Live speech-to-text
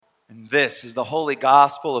And this is the Holy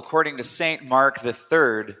Gospel according to St. Mark, the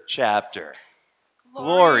 3rd chapter.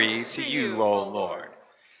 Glory to you, O Lord.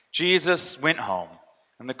 Jesus went home,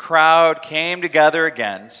 and the crowd came together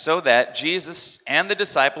again, so that Jesus and the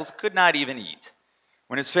disciples could not even eat.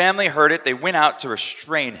 When his family heard it, they went out to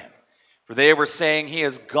restrain him, for they were saying, "He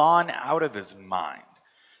has gone out of his mind."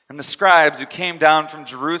 And the scribes who came down from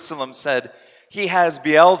Jerusalem said, "He has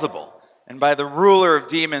Beelzebul, and by the ruler of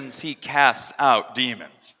demons he casts out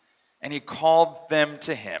demons." And he called them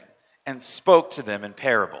to him and spoke to them in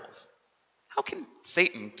parables. How can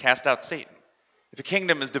Satan cast out Satan? If a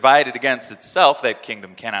kingdom is divided against itself, that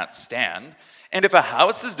kingdom cannot stand. And if a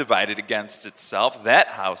house is divided against itself, that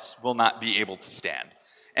house will not be able to stand.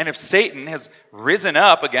 And if Satan has risen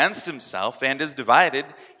up against himself and is divided,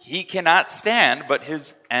 he cannot stand, but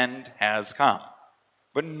his end has come.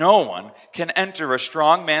 But no one can enter a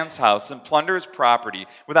strong man's house and plunder his property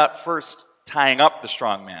without first tying up the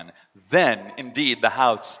strong man. Then, indeed, the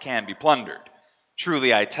house can be plundered.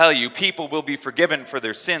 Truly, I tell you, people will be forgiven for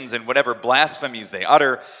their sins and whatever blasphemies they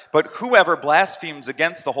utter, but whoever blasphemes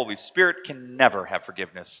against the Holy Spirit can never have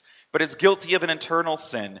forgiveness, but is guilty of an eternal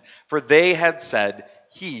sin, for they had said,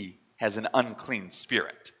 "He has an unclean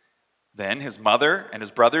spirit." Then his mother and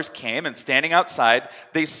his brothers came, and standing outside,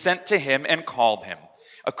 they sent to him and called him.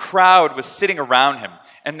 A crowd was sitting around him,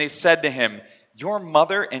 and they said to him, "Your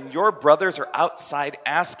mother and your brothers are outside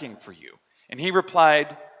asking for you." And he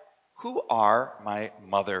replied, "Who are my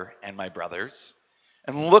mother and my brothers?"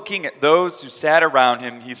 And looking at those who sat around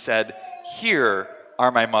him, he said, "Here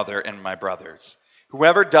are my mother and my brothers.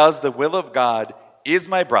 Whoever does the will of God is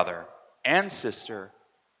my brother and sister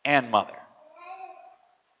and mother."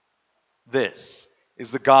 This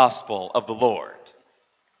is the gospel of the Lord.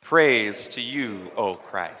 Praise to you, O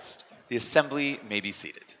Christ. The assembly may be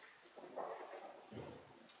seated.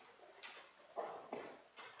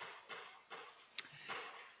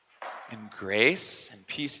 And grace and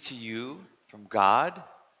peace to you from God,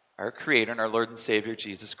 our Creator and our Lord and Savior,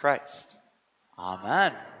 Jesus Christ.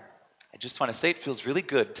 Amen. I just want to say it feels really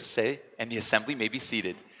good to say, "and the assembly may be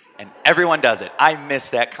seated." And everyone does it. I miss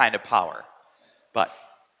that kind of power. But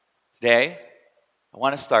today, I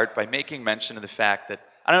want to start by making mention of the fact that,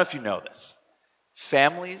 I don't know if you know this,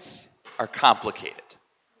 families are complicated.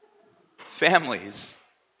 Families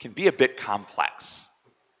can be a bit complex.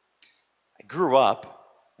 I grew up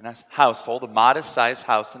in a household, a modest-sized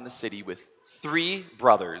house in the city with 3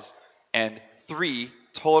 brothers and 3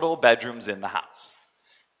 total bedrooms in the house,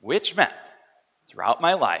 which meant throughout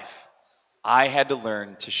my life, I had to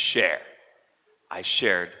learn to share. I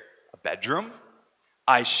shared a bedroom,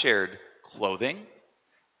 I shared clothing,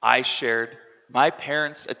 I shared my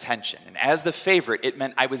parents' attention. And as the favorite, it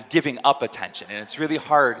meant I was giving up attention, and it's really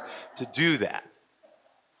hard to do that.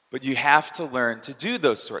 But you have to learn to do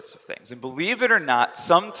those sorts of things. And believe it or not,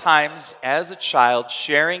 sometimes as a child,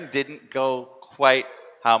 sharing didn't go quite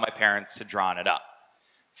how my parents had drawn it up.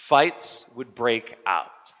 Fights would break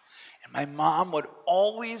out. And my mom would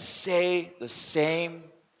always say the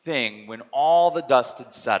same thing when all the dust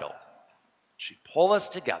had settled. She'd pull us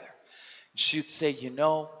together. And she'd say, "You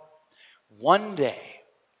know, one day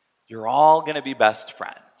you're all going to be best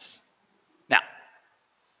friends." Now,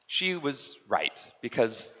 she was right,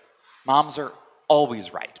 because moms are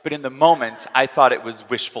always right. But in the moment, I thought it was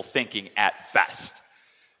wishful thinking at best.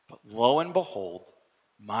 But lo and behold,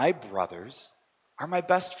 my brothers are my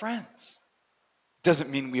best friends. Doesn't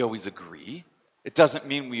mean we always agree. It doesn't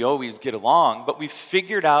mean we always get along, but we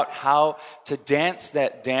figured out how to dance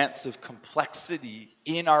that dance of complexity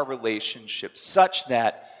in our relationship such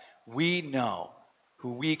that we know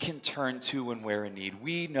who we can turn to when we're in need.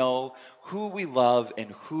 We know who we love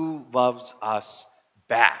and who loves us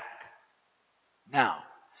back. Now,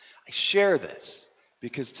 I share this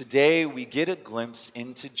because today we get a glimpse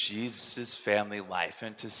into Jesus' family life,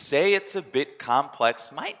 and to say it's a bit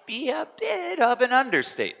complex might be a bit of an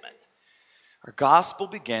understatement. Our gospel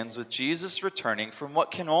begins with Jesus returning from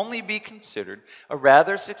what can only be considered a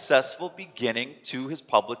rather successful beginning to his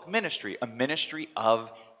public ministry, a ministry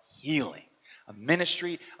of healing, a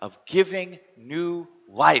ministry of giving new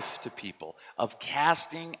life to people, of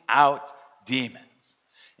casting out demons.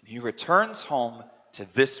 And he returns home to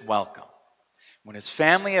this welcome. When his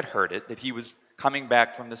family had heard it, that he was coming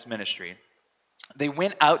back from this ministry, they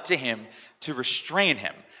went out to him to restrain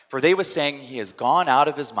him, for they were saying he has gone out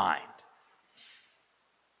of his mind.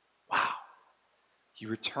 Wow. He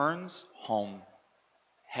returns home,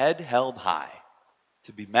 head held high,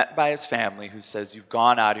 to be met by his family who says, "You've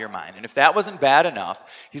gone out of your mind." And if that wasn't bad enough,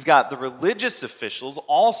 he's got the religious officials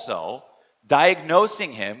also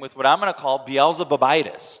diagnosing him with what I'm going to call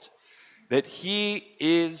Beelzebubitis, that he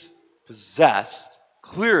is possessed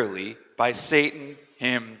clearly by Satan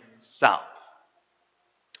himself.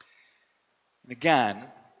 And again,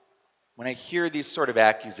 when I hear these sort of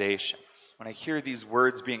accusations, when I hear these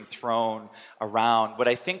words being thrown around, what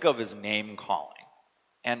I think of is name calling.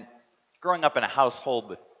 And growing up in a household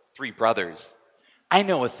with 3 brothers, I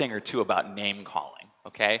know a thing or two about name calling,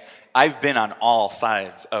 okay? I've been on all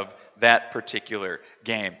sides of that particular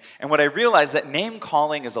game. And what I realized that name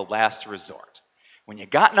calling is a last resort. When you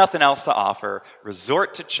got nothing else to offer,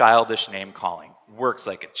 resort to childish name calling. Works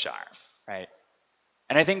like a charm, right?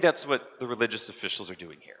 And I think that's what the religious officials are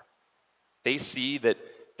doing here. They see that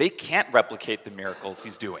they can't replicate the miracles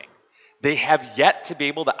he's doing. They have yet to be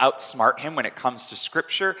able to outsmart him when it comes to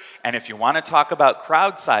Scripture. And if you want to talk about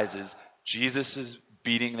crowd sizes, Jesus is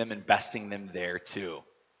beating them and besting them there too.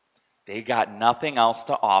 They got nothing else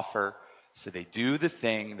to offer, so they do the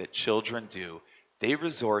thing that children do. They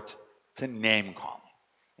resort to name calling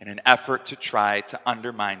in an effort to try to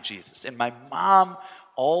undermine Jesus. And my mom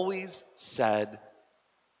always said,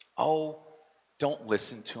 oh, don't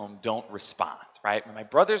listen to him, don't respond, right? When my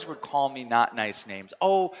brothers would call me not nice names,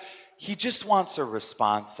 oh, he just wants a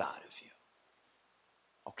response out of you.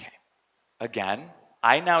 Okay, again,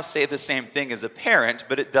 I now say the same thing as a parent,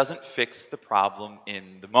 but it doesn't fix the problem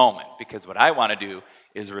in the moment, because what I want to do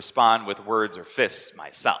is respond with words or fists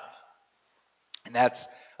myself. And that's,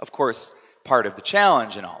 of course, part of the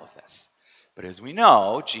challenge in all of this. But as we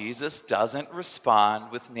know, Jesus doesn't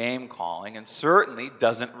respond with name calling and certainly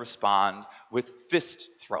doesn't respond with fist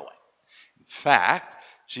throwing. In fact,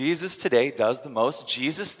 Jesus today does the most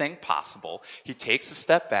Jesus thing possible. He takes a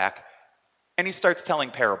step back and he starts telling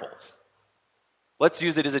parables. Let's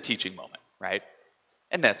use it as a teaching moment, right?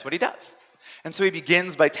 And that's what he does. And so he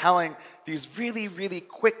begins by telling these really, really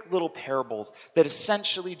quick little parables that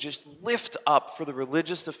essentially just lift up for the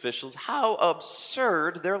religious officials how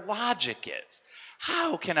absurd their logic is.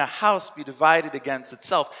 How can a house be divided against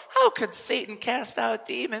itself? How could Satan cast out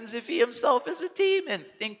demons if he himself is a demon?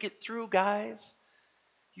 Think it through, guys.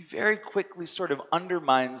 He very quickly sort of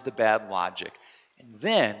undermines the bad logic. And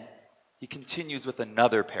then he continues with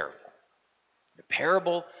another parable. A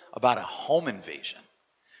parable about a home invasion.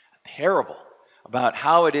 A parable about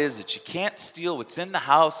how it is that you can't steal what's in the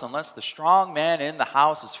house unless the strong man in the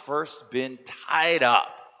house has first been tied up.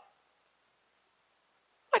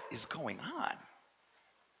 What is going on?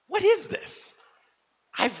 What is this?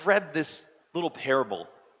 I've read this little parable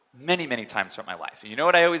many, many times throughout my life. And you know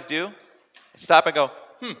what I always do? I stop and go,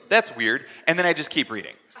 that's weird. And then I just keep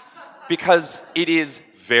reading. Because it is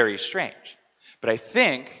very strange. But I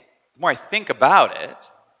think, the more I think about it,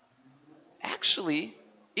 actually,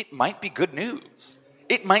 it might be good news.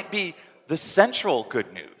 It might be the central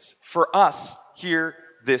good news for us here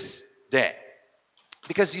this day.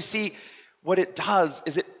 Because you see, what it does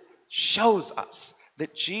is it shows us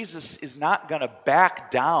that Jesus is not going to back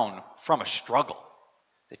down from a struggle.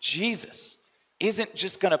 That Jesus isn't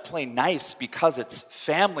just going to play nice because it's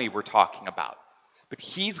family we're talking about. But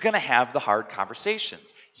he's going to have the hard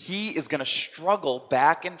conversations. He is going to struggle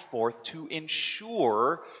back and forth to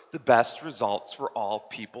ensure the best results for all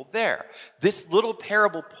people there. This little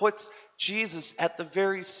parable puts Jesus at the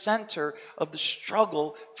very center of the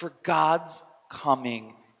struggle for God's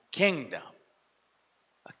coming kingdom.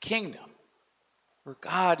 A kingdom where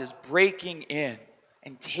God is breaking in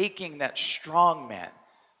and taking that strong man,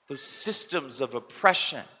 those systems of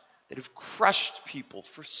oppression that have crushed people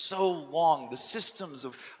for so long, the systems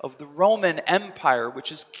of the Roman Empire, which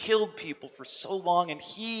has killed people for so long, and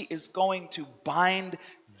he is going to bind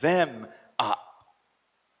them up.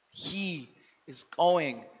 He is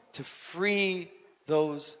going to free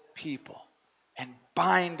those people and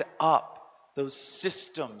bind up those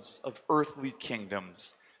systems of earthly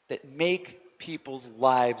kingdoms that make people's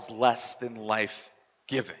lives less than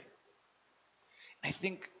life-giving. And I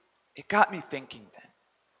think it got me thinking then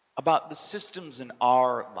about the systems in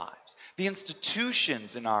our lives, the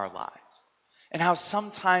institutions in our lives, and how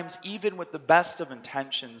sometimes, even with the best of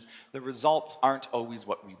intentions, the results aren't always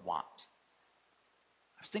what we want.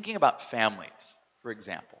 I was thinking about families, for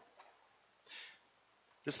example.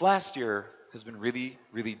 This last year has been really,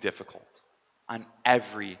 really difficult on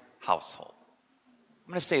every household.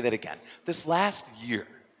 I'm going to say that again. This last year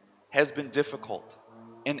has been difficult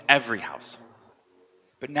in every household.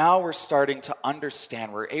 But now we're starting to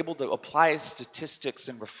understand, we're able to apply statistics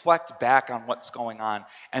and reflect back on what's going on.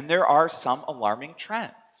 And there are some alarming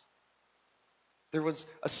trends. There was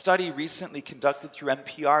a study recently conducted through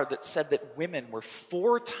NPR that said that women were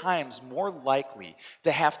 4 times more likely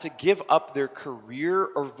to have to give up their career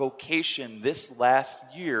or vocation this last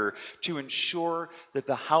year to ensure that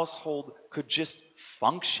the household could just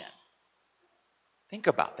function. Think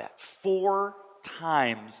about that. 4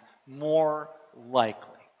 times more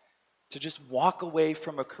likely to just walk away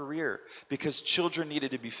from a career because children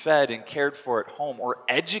needed to be fed and cared for at home or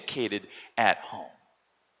educated at home.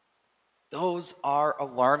 Those are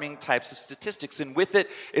alarming types of statistics. And with it,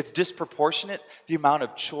 it's disproportionate the amount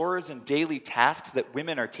of chores and daily tasks that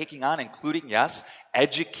women are taking on, including, yes,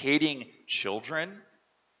 educating children.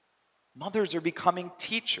 Mothers are becoming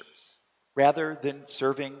teachers rather than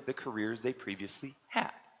serving the careers they previously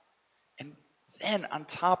had. And then on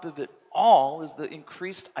top of it all is the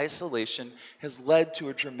increased isolation has led to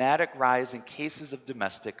a dramatic rise in cases of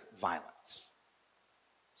domestic violence.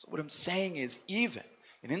 So what I'm saying is even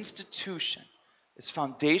an institution as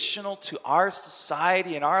foundational to our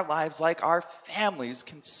society and our lives like our families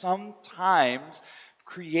can sometimes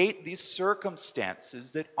create these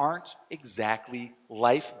circumstances that aren't exactly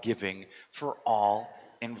life-giving for all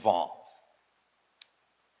involved.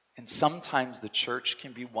 And sometimes the church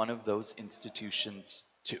can be one of those institutions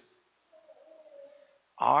too.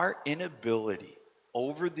 Our inability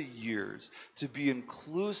over the years to be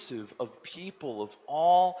inclusive of people of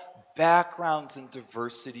all backgrounds and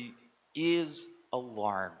diversity is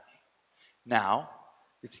alarming. Now,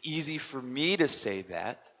 it's easy for me to say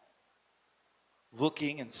that,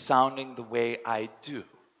 looking and sounding the way I do.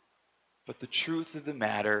 But the truth of the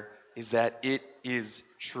matter is that it is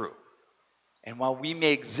true. And while we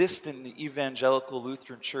may exist in the Evangelical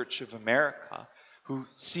Lutheran Church of America, who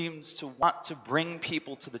seems to want to bring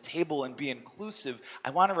people to the table and be inclusive,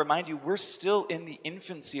 I want to remind you we're still in the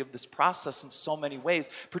infancy of this process in so many ways,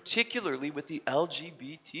 particularly with the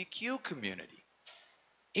LGBTQ community.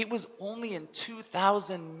 It was only in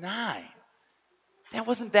 2009, that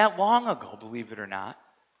wasn't that long ago, believe it or not,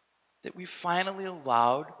 that we finally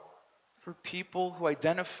allowed for people who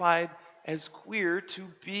identified as queer to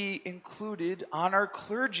be included on our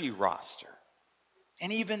clergy roster.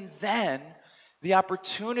 And even then, the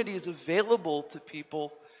opportunities available to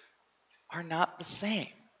people are not the same.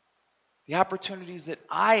 The opportunities that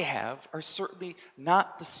I have are certainly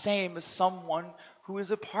not the same as someone who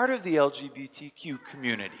is a part of the LGBTQ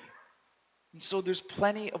community. And so there's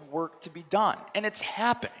plenty of work to be done. And it's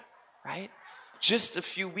happening, right? Just a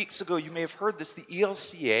few weeks ago, you may have heard this, the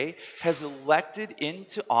ELCA has elected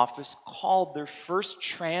into office, called their first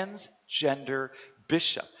transgender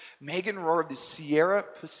bishop, Megan Rohr of the Sierra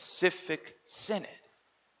Pacific Synod.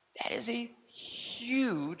 That is a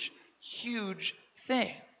huge, huge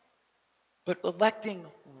thing. But electing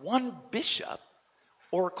one bishop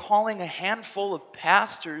or calling a handful of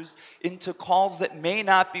pastors into calls that may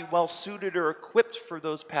not be well suited or equipped for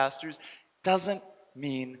those pastors doesn't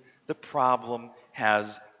mean the problem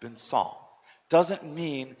has been solved. Doesn't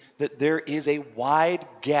mean that there is a wide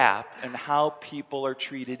gap in how people are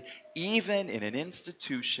treated, even in an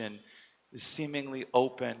institution as seemingly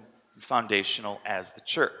open and foundational as the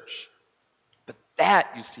church. But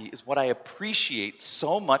that, you see, is what I appreciate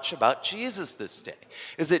so much about Jesus this day,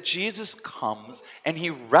 is that Jesus comes and he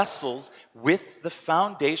wrestles with the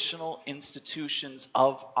foundational institutions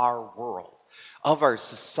of our world, of our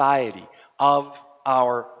society, of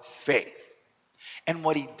our faith. And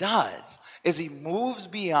what he does is he moves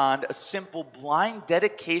beyond a simple blind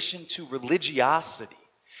dedication to religiosity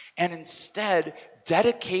and instead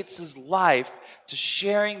dedicates his life to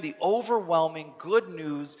sharing the overwhelming good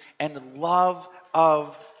news and love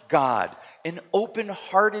of God, an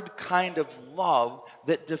open-hearted kind of love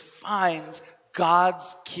that defines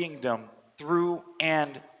God's kingdom through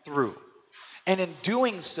and through. And in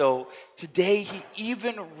doing so, today he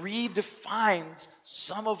even redefines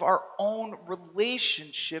some of our own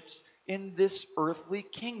relationships in this earthly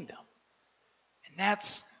kingdom. And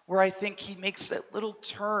that's where I think he makes that little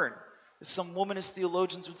turn, as some womanist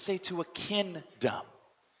theologians would say, to a kingdom.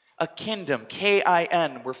 A kingdom,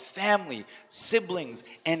 K-I-N, where family, siblings,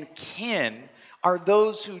 and kin are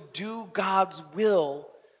those who do God's will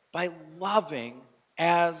by loving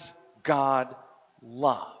as God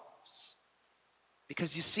loves.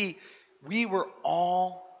 Because you see, we were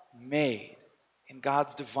all made in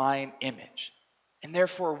God's divine image. And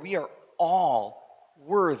therefore, we are all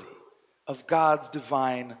worthy of God's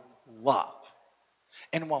divine love.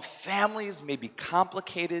 And while families may be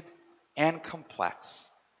complicated and complex,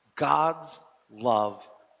 God's love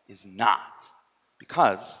is not.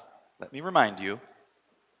 Because, let me remind you,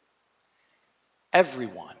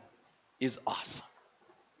 everyone is awesome.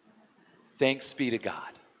 Thanks be to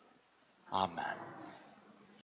God. Amen.